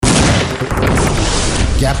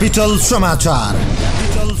Capital Samachar.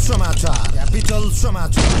 Capital Samachar. Capital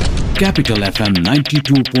Samachar. Capital FM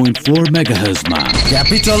 92.4 MHz मा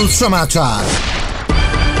Capital Samachar.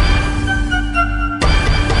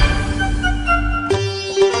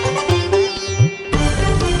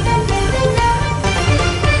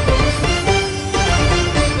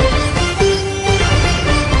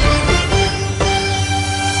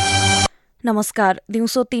 नमस्कार,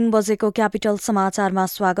 दिउँसो 3 बजेको क्यापिटल समाचारमा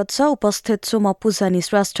स्वागत छ। उपस्थित छु म पूजनी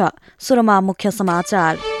श्रेष्ठ। सुरुमा मुख्य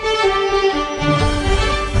समाचार।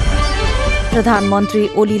 प्रधानमन्त्री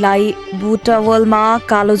ओलीलाई बुटवलमा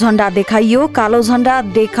कालो झण्डा देखाइयो। कालो झण्डा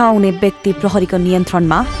देखाउने व्यक्ति प्रहरीको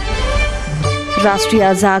नियन्त्रणमा। राष्ट्रिय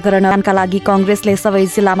जागरण अभियानका लागि कांग्रेसले सबै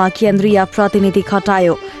जिल्लामा केन्द्रीय प्रतिनिधि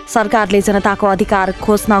खटायो। सरकारले जनताको अधिकार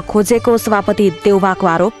खोज्न खोजेको सभापति देउवाको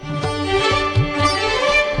आरोप।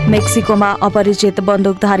 मेक्सिकोमा अपरिचित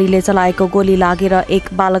बन्दुकधारीले चलाएको गोली लागेर एक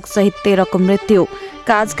बालकसहित 13 को मृत्यु।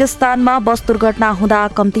 काजाखस्तानमा बस दुर्घटना हुँदा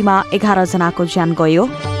कम्तीमा 11 जनाको ज्यान गयो।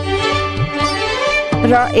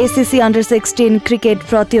 र एसीसी अन्डर 16 क्रिकेट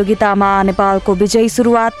प्रतियोगितामा नेपालको विजयी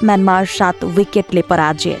सुरुवात, म्यानमार 7 विकेटले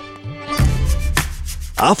पराजित।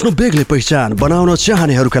 आफ्नो बेग्लै पहिचान बनाउन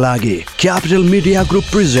चाहनेहरूका लागि capital media group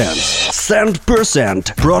presents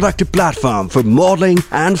 100% productive platform for modeling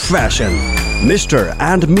and fashion. Mr.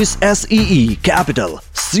 and Miss SEE Capital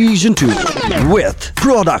Season 2 with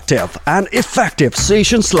productive and effective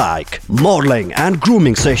sessions like modeling and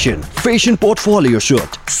grooming session, fashion portfolio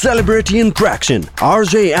shoot, celebrity interaction,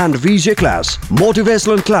 RJ and VJ class,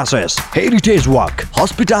 motivational classes, heritage walk,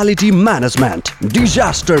 hospitality management,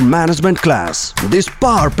 disaster management class. This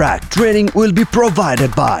power-packed training will be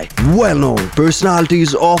provided by well-known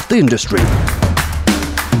personalities of the industry.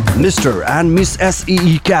 Mr. and Miss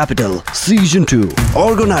SEE Capital Season 2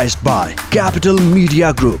 organized by Capital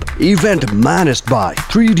Media Group, event managed by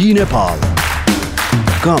 3D Nepal.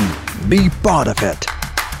 Come be part of it.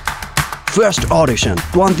 First audition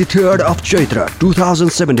 23rd of Chaitra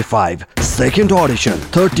 2075, second audition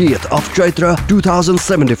 30th of Chaitra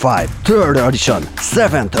 2075, third audition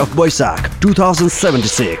 7th of Boisak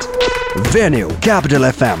 2076. Venue Capital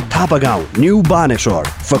FM Thapagaon, New Baneshwar.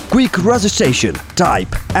 For quick registration,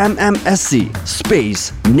 type MMSC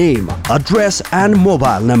space name, address and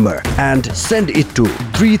mobile number and send it to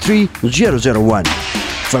 33001.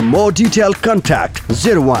 For more detailed contact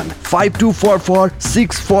 01 5244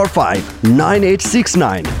 645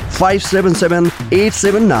 9869 577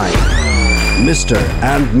 879. Mr.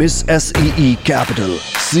 and Miss SEE Capital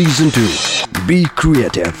Season 2. Be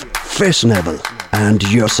creative, fashionable and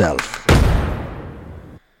yourself.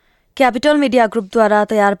 Capital media ग्रुपद्वारा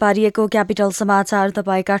तयार पारिएको capital समाचार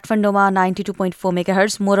तपाईँ काठमाडौँमा 92.4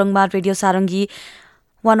 megahertz, मोरङमा radio सारङ्गी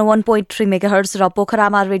 101.3 megahertz र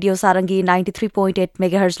पोखरामा radio सारङ्गी 93.8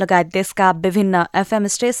 megahertz लगायत देशका विभिन्न एफएम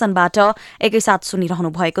स्टेशनबाट एकैसाथ सुनिरहनु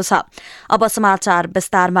भएको छ। अब समाचार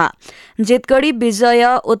विस्तारमा। जेतगढी विजय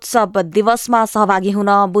उत्सव दिवसमा सहभागी हुन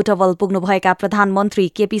बुटवल पुग्नुभएका प्रधानमन्त्री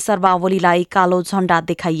केपी शर्मा ओलीलाई कालो झण्डा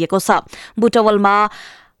देखाइएको छ। बुटवलमा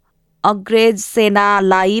अग्रेज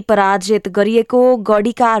सेनालाई पराजित गरिएको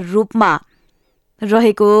गढीका रूपमा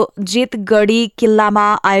रहेको जेतगढी किल्लामा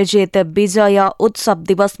आयोजित विजय उत्सव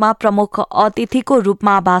दिवसमा प्रमुख अतिथिको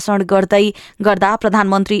रूपमा भाषण गर्दा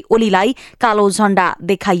प्रधानमन्त्री ओलीलाई कालो झण्डा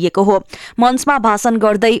देखाइएको हो। मञ्चमा भाषण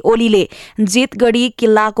गर्दै ओलीले जेतगढी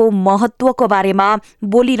किल्लाको महत्वको बारेमा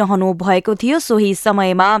बोलिरहनु भएको थियो। सोही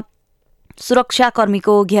समयमा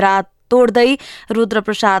सुरक्षाकर्मीको घेरा तोड्दै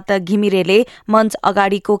रुद्रप्रसाद घिमिरेले मञ्च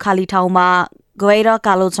अगाडिको खाली ठाउँमा गएर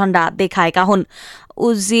कालो झण्डा देखाएका हुन्।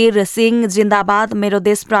 उजिर सिंह जिन्दाबाद, मेरो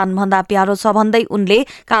देश प्राणभन्दा प्यारो छ भन्दै उनले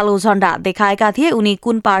कालो झण्डा देखाएका थिए। उनी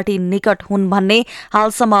कुन पार्टी निकट हुन् भन्ने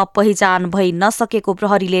हालसम्म पहिचान भइ नसकेको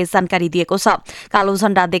प्रहरीले जानकारी दिएको छ। कालो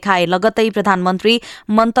झण्डा देखाए लगत्तै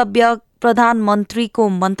प्रधानमन्त्रीको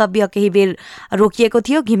मन्तव्य केही बेर रोकिएको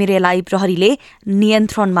थियो। घिमिरेलाई प्रहरीले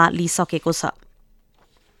नियन्त्रणमा लिइसकेको छ।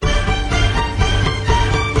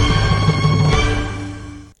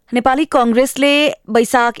 नेपाली कांग्रेसले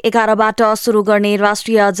वैशाख 11बाट सुरु गर्ने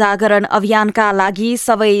राष्ट्रिय जागरण अभियानका लागि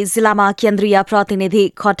सबै जिल्लामा केन्द्रीय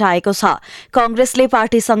प्रतिनिधि खटाएको छ। कांग्रेसले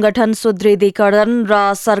पार्टी संगठन सुदृढीकरण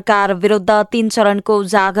र सरकार विरुद्ध 3 चरणको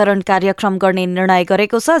जागरण कार्यक्रम गर्ने निर्णय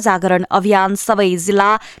गरेको छ। जागरण अभियान सबै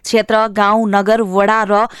जिल्ला, क्षेत्र, गाउँ, नगर, वडा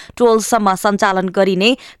र टोलसम्म सञ्चालन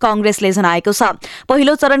गरिने कांग्रेसले जनाएको छ।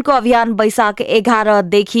 पहिलो चरणको अभियान वैशाख 11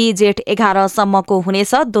 देखि जेठ 11 सम्मको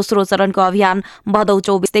हुनेछ। दोस्रो चरणको अभियान भदौ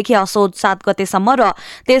 24 देखि असोज 7 गतेसम्म र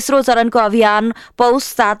तेस्रो चरणको अभियान पौष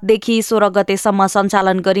 7 देखि 16 गतेसम्म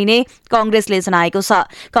सञ्चालन गरिने कांग्रेसले जनाएको छ।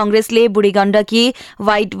 कांग्रेसले बुढी गण्डकी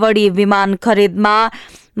वाइटबडी विमान खरिदमा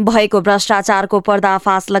भएको भ्रष्टाचारको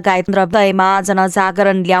पर्दाफास लगायत हृदयमा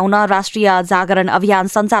जनजागरण ल्याउन राष्ट्रिय जागरण अभियान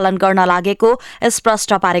सञ्चालन गर्न लागेको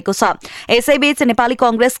स्पष्ट पारेको छ। यसैबीच नेपाली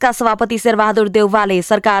कांग्रेसका सभापति शेरबहादुर देउवाले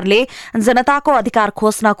सरकारले जनताको अधिकार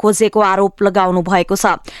खोज्न खोजेको आरोप लगाउनु भएको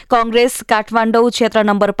छ। कांग्रेस काठमाडौँ क्षेत्र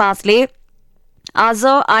नम्बर 5 ले आज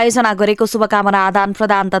आयोजना गरेको शुभकामना आदान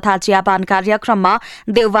प्रदान तथा चियापान कार्यक्रममा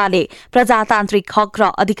देउवाले प्रजातान्त्रिक हक र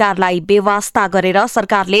अधिकारलाई बेवास्ता गरेर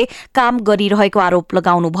सरकारले काम गरिरहेको आरोप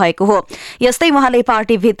लगाउनु भएको हो। यस्तै उहाँले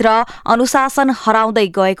पार्टीभित्र अनुशासन हराउँदै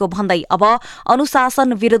गएको भन्दै अब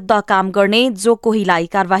अनुशासन विरुद्ध काम गर्ने जो कोहीलाई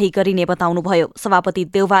कारवाही गरिने बताउनुभयो। सभापति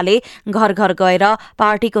देउवाले घर घर गएर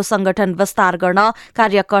पार्टीको संगठन विस्तार गर्न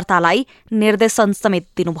कार्यकर्तालाई निर्देशन समेत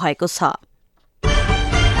दिनुभएको छ।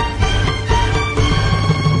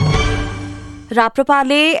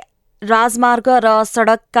 राप्रपाले राजमार्ग र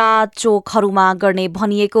सड़कका चोकहरूमा गर्ने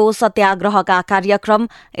भनिएको सत्याग्रहका कार्यक्रम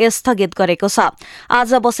स्थगित गरेको छ।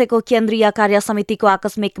 आज बसेको केन्द्रीय कार्य समितिको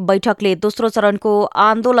आकस्मिक बैठकले दोस्रो चरणको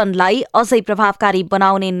आन्दोलनलाई अझै प्रभावकारी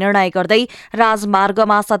बनाउने निर्णय गर्दै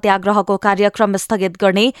राजमार्गमा सत्याग्रहको कार्यक्रम स्थगित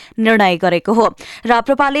गर्ने निर्णय गरेको हो।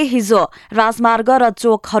 राप्रपाले हिजो राजमार्ग र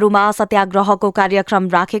चोकहरूमा सत्याग्रहको कार्यक्रम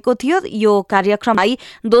राखेको थियो। यो कार्यक्रमलाई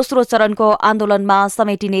दोस्रो चरणको आन्दोलनमा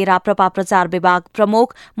समेटिने राप्रपा प्रचार विभाग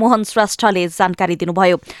प्रमुख मोहन श्रेष्ठले जानकारी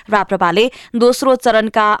दिनुभयो। राप्रपाले दोस्रो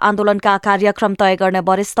चरणका आन्दोलनका कार्यक्रम तय गर्ने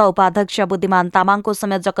वरिष्ठ उपाध्यक्ष बुद्धिमान तामाङको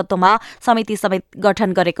संयोजकत्वमा समिति समेत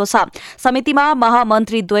गठन गरेको छ। समितिमा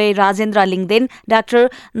महामन्त्री द्वय राजेन्द्र लिङदेन, डाक्टर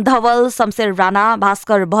धवल शमशेर राणा,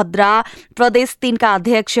 भास्कर भद्रा, प्रदेश 3 का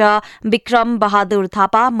अध्यक्ष विक्रम बहादुर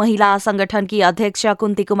थापा, महिला संगठनकी अध्यक्ष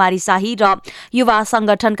कुन्ती कुमारी शाही र युवा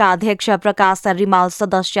संगठनका अध्यक्ष प्रकाश रिमाल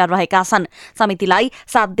सदस्य रहेका छन्। समितिलाई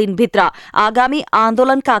 7 दिनभित्र आगामी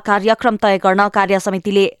आन्दोलनका कार्यक्रम तय गर्न कार्य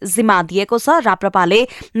समितिले जिम्मा दिएको छ। राप्रपाले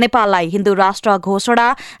नेपाललाई हिन्दू राष्ट्र घोषणा,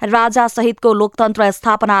 राजा सहितको लोकतन्त्र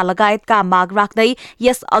स्थापना लगायतका माग राख्दै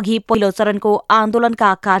यसअघि पहिलो चरणको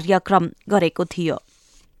आन्दोलनका कार्यक्रम गरेको थियो।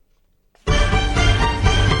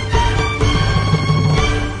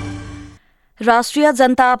 राष्ट्रिय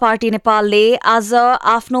जनता पार्टी नेपालले आज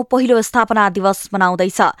आफ्नो पहिलो स्थापना दिवस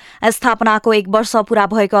मनाउँदैछ। स्थापनाको 1 वर्ष पूरा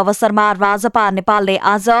भएको अवसरमा राजपा नेपालले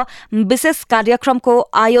आज विशेष कार्यक्रमको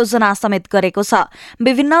आयोजना समेत गरेको छ।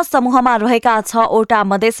 विभिन्न समूहमा रहेका 6 वटा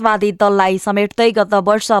मधेसवादी दललाई समेट्दै गत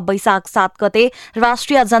वर्ष वैशाख 7 गते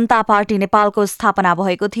राष्ट्रिय जनता पार्टी नेपालको स्थापना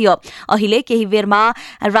भएको थियो। अहिले केही बेरमा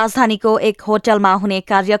राजधानीको एक होटलमा हुने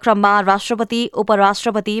कार्यक्रममा राष्ट्रपति,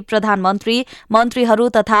 उपराष्ट्रपति, प्रधानमन्त्री, मन्त्रीहरू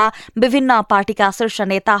तथा विभिन्न पार्टीका शीर्ष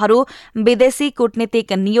नेताहरू, विदेशी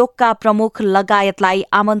कूटनीतिक नियोगका प्रमुख लगायतलाई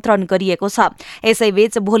आमन्त्रण गरिएको छ।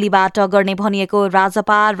 यसैबीच भोलिबाट गर्ने भनिएको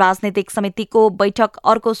राजपा राजनीतिक समितिको बैठक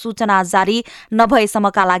अर्को सूचना जारी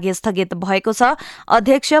नभएसम्मका लागि स्थगित भएको छ।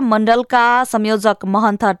 अध्यक्ष मण्डलका संयोजक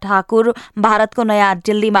महन्त ठाकुर भारतको नयाँ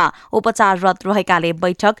दिल्लीमा उपचाररत रहेकाले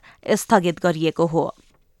बैठक स्थगित गरिएको हो।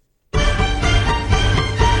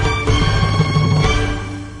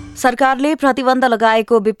 सरकारले प्रतिबन्ध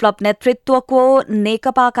लगाएको विप्लव नेतृत्वको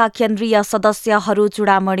नेकपाका केन्द्रीय सदस्यहरू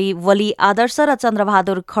चूडामणि वली आदर्श र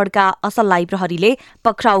चन्द्रबहादुर खड्का असललाई प्रहरीले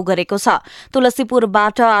पक्राउ गरेको छ।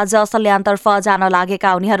 तुलसीपुरबाट आज असल्यान्तर्फ जान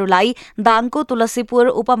लागेका उनीहरूलाई दाङको तुलसीपुर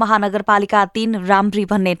उपमहानगरपालिका 3 राम्री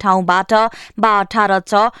भन्ने ठाउँबाट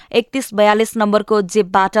 18 3142 नम्बरको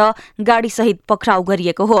जीपबाट गाडीसहित पक्राउ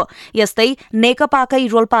गरिएको हो। यस्तै नेकपाकै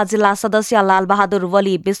रोल्पा जिल्ला सदस्य लालबहादुर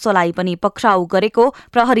वली विश्वलाई पनि पक्राउ गरेको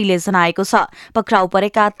प्रहरीले जनाएको छ। पक्राउ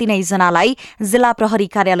परेका 3 जनालाई जिल्ला प्रहरी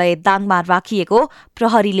कार्यालय दाङमा राखिएको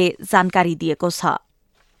प्रहरीले जानकारी दिएको छ।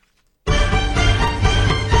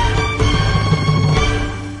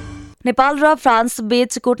 नेपाल र फ्रान्स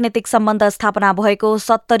बीच कूटनीतिक सम्बन्ध स्थापना भएको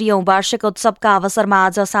 70औं वार्षिक उत्सवका अवसरमा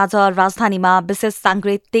आज साँझ राजधानीमा विशेष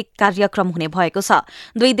सांगीतिक कार्यक्रम हुने भएको छ।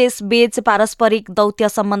 दुई देश बीच पारस्परिक दौत्य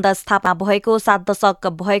सम्बन्ध स्थापना भएको 7 दशक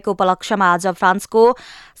भएको उपलक्ष्यमा आज फ्रान्सको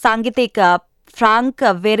सांगीतिक फ्रांक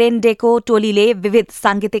वेरेन्डेको टोलीले विविध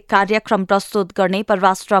सांगीतिक कार्यक्रम प्रस्तुत गर्ने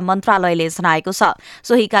परराष्ट्र मन्त्रालयले जनाएको छ।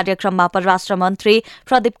 सोही कार्यक्रममा परराष्ट्र मन्त्री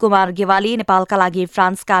प्रदीप कुमार गेवाली, नेपालका लागि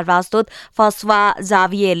फ्रान्सका राजदूत फस्वा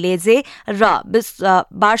जाभिए लेजे र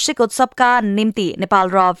वार्षिक उत्सवका निम्ति नेपाल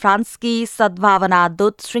र फ्रान्सकी सद्भावना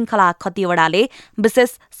दूत श्रृंखला खतिवड़ाले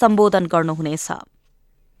विशेष सम्बोधन गर्नुहुनेछ।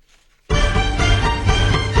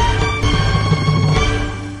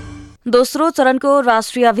 दोस्रो चरणको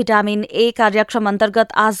राष्ट्रिय भिटामिन ए कार्यक्रम अन्तर्गत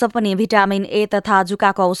आज पनि भिटामिन ए तथा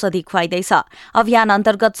जुकाको औषधि खुवाइँदैछ। अभियान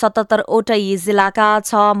अन्तर्गत 77वटै जिल्लाका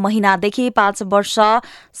 6 महिनादेखि 5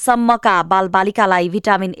 वर्षसम्मका बालबालिकालाई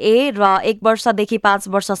भिटामिन ए र 1 वर्षदेखि 5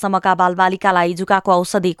 वर्षसम्मका बालबालिकालाई जुकाको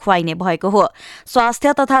औषधि खुवाइने भएको हो।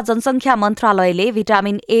 स्वास्थ्य तथा जनसंख्या मन्त्रालयले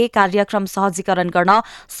भिटामिन ए कार्यक्रम सहजीकरण गर्न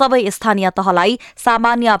सबै स्थानीय तहलाई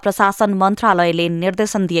सामान्य प्रशासन मन्त्रालयले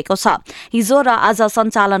निर्देशन दिएको छ। हिजो र आज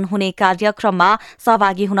सञ्चालन हुने कार्यक्रममा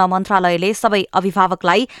सहभागी हुन मन्त्रालयले सबै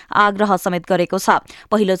अभिभावकलाई आग्रह समेत गरेको छ।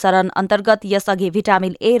 पहिलो चरण अन्तर्गत यसअघि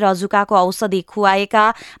भिटामिन ए र जुकाको औषधि खुवाएका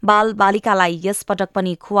बालबालिकालाई यसपटक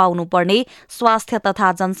पनि खुवाउनु पर्ने स्वास्थ्य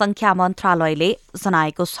तथा जनसंख्या मन्त्रालयले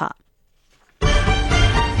जनाएको छ।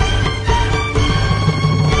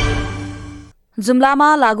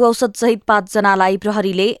 जुम्लामा लागू औषध सहित 5 जनालाई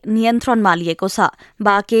प्रहरीले नियन्त्रणमा लिएको छ।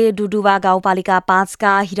 बाके डुडुवा गाउँपालिका 5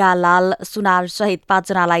 का हिरालाल सुनार सहित 5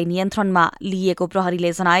 जनालाई नियन्त्रणमा लिएको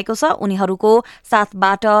प्रहरीले जनाएको छ। उनीहरूको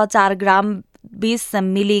साथबाट 4 ग्राम 20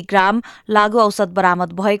 मिलिग्राम लागू औषध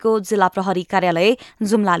बरामद भएको जिल्ला प्रहरी कार्यालय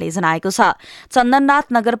जुम्लाले जनाएको छ।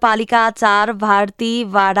 चन्दननाथ नगरपालिका 4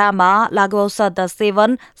 भारतीवाडामा लागू औषध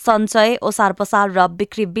सेवन, सञ्चय, ओसार पसार र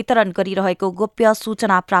बिक्री वितरण गरिरहेको गोप्य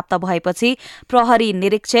सूचना प्राप्त भएपछि प्रहरी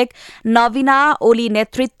निरीक्षक नवीना ओली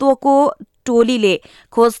नेतृत्वको टोलीले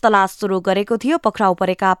खोज तलास शुरू गरेको थियो। पक्राउ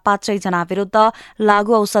परेका 5 जना विरुद्ध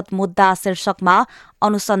लागू औषध मुद्दा शीर्षकमा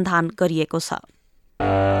अनुसन्धान गरिएको छ।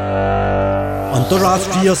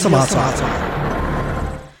 अन्तर्राष्ट्रिय समाचार।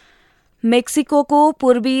 मेक्सिकोको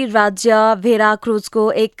पूर्वी राज्य भेराक्रुजको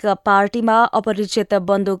एक पार्टीमा अपरिचित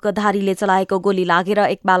बन्दुकधारीले चलाएको गोली लागेर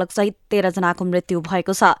एक बालकसहित 13 जनाको मृत्यु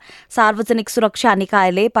भएको छ। सार्वजनिक सुरक्षा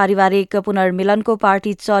निकायले पारिवारिक पुनर्मिलनको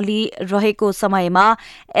पार्टी चलिरहेको समयमा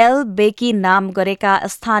एल बेकी नाम गरेका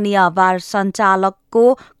स्थानीय बार सञ्चालकको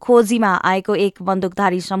खोजीमा आएको एक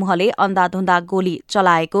बन्दुकधारी समूहले अन्धाधुन्दा गोली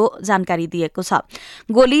चलाएको जानकारी दिएको छ।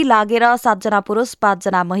 गोली लागेर 7 जना पुरुष, 5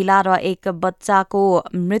 जना महिला र एक बच्चाको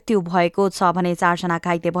मृत्यु भएको छ भने 4 जना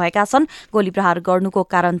घाइते भएका छन्। गोली प्रहार गर्नुको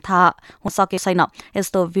कारण थाहा हुन सकेको छैन।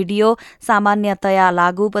 यस्तो भिडियो सामान्यतया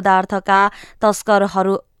लागू पदार्थका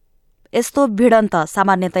तस्करहरू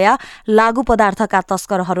सामान्यतया लागू पदार्थका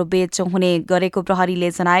तस्करहरू बेच हुने गरेको प्रहरीले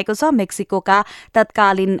जनाएको छ। मेक्सिकोका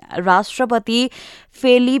तत्कालीन राष्ट्रपति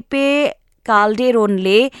फेलिपे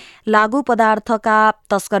काल्डेरोनले लागू पदार्थका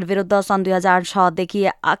तस्कर विरुद्ध सन् 2006 देखि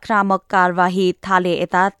आक्रामक कार्यवाही थाले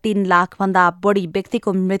यता 3 लाख भन्दा बढी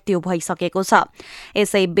व्यक्तिको मृत्यु भइसकेको छ।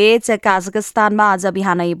 यसैबीच काजाखस्तानमा आज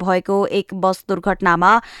बिहानै भएको एक बस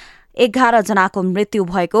दुर्घटनामा 11 जनाको मृत्यु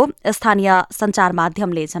भएको स्थानीय सञ्चार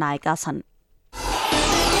माध्यमले जनाएका छन्।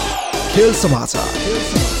 खेल समाचार।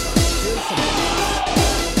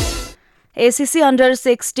 एसीसी अन्डर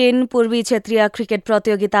 16 पूर्वी क्षेत्रीय क्रिकेट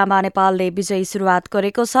प्रतियोगितामा नेपालले विजयी सुरुवात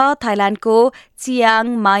गरेको छ। थाइल्याण्डको चियाङ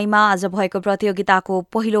माईमा आज भएको प्रतियोगिताको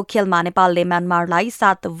पहिलो खेलमा नेपालले म्यानमारलाई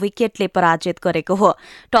 7 विकेटले पराजित गरेको हो।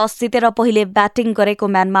 टस जितेर पहिले ब्याटिङ गरेको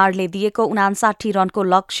म्यानमारले दिएको 59 रनको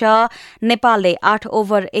लक्ष्य नेपालले 8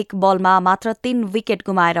 ओभर 1 बलमा मात्र 3 विकेट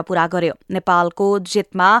गुमाएर पूरा गर्यो। नेपालको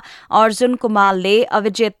जितमा अर्जुन कुमारले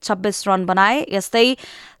अभिजित 26 रन बनाए। यस्तै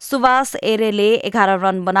सुभाष एरेले 11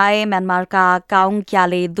 रन बनाए। म्यानमारका काउङ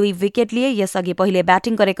क्याले 2 विकेट लिए। यसअघि पहिले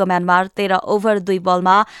ब्याटिङ गरेको म्यानमार 13 ओभर 2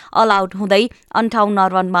 बलमा अल आउट हुँदै 58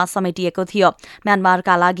 रनमा समेटिएको थियो।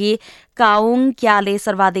 म्यानमारका लागि काउङ क्याले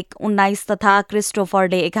सर्वाधिक 19 तथा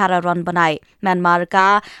क्रिस्टोफरले 11 रन बनाए। म्यानमारका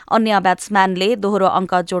अन्य ब्याट्सम्यानले दोहोरो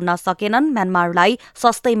अङ्क जोड्न सकेनन्। म्यानमारलाई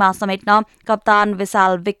सस्तैमा समेट्न कप्तान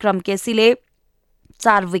विशाल विक्रम केसीले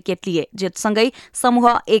 4 विकेट लिए। जितसँगै समूह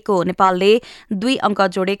ए को नेपालले 2 अङ्क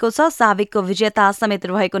जोडेको छ। साबिकको विजेता समेत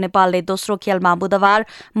रहेको नेपालले दोस्रो खेलमा बुधबार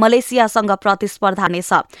मलेसियासँग प्रतिस्पर्धा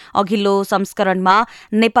हुनेछ। अघिल्लो संस्करणमा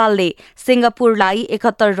नेपालले सिंगापुरलाई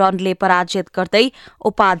 71 रनले पराजित गर्दै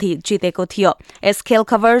उपाधि जितेको थियो। यस खेल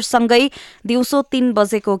खबरसँगै दिउँसो 3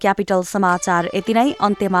 बजेको क्यापिटल समाचार यति नै।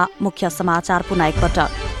 अन्त्यमा मुख्य समाचार पुनः एकपटक।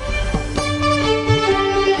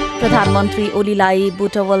 प्रधानमन्त्री ओलीलाई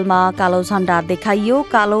बुटवलमा कालो झण्डा देखाइयो।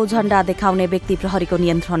 कालो झण्डा देखाउने व्यक्ति प्रहरीको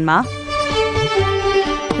नियन्त्रणमा।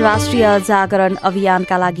 राष्ट्रिय जागरण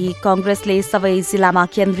अभियानका लागि कांग्रेसले सबै जिल्लामा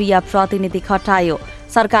केन्द्रीय प्रतिनिधि खटायो।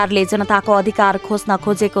 सरकारले जनताको अधिकार खोज्न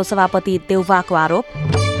खोजेको सभापति देउवाको आरोप।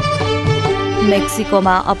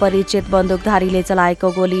 मेक्सिकोमा अपरिचित बन्दुकधारीले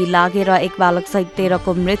चलाएको गोली लागेर एक बालकसहित 13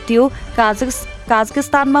 को मृत्यु।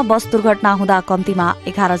 काजाखस्तानमा बस दुर्घटना हुँदा कम्तीमा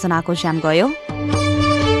 11 जनाको ज्यान गयो।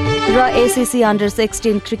 र एसीसी अन्डर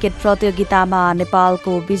 16 क्रिकेट प्रतियोगितामा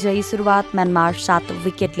नेपालको विजयी सुरुवात। म्यानमार 7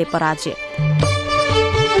 विकेटले पराजित।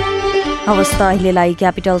 अवस्था अहिलेलाई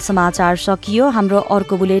क्यापिटल समाचार सकियो। हाम्रो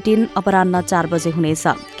अर्को बुलेटिन अपराह्न 4 बजे हुनेछ।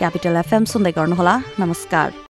 क्यापिटल एफएम सुन्दै गर्नुहोला। नमस्कार।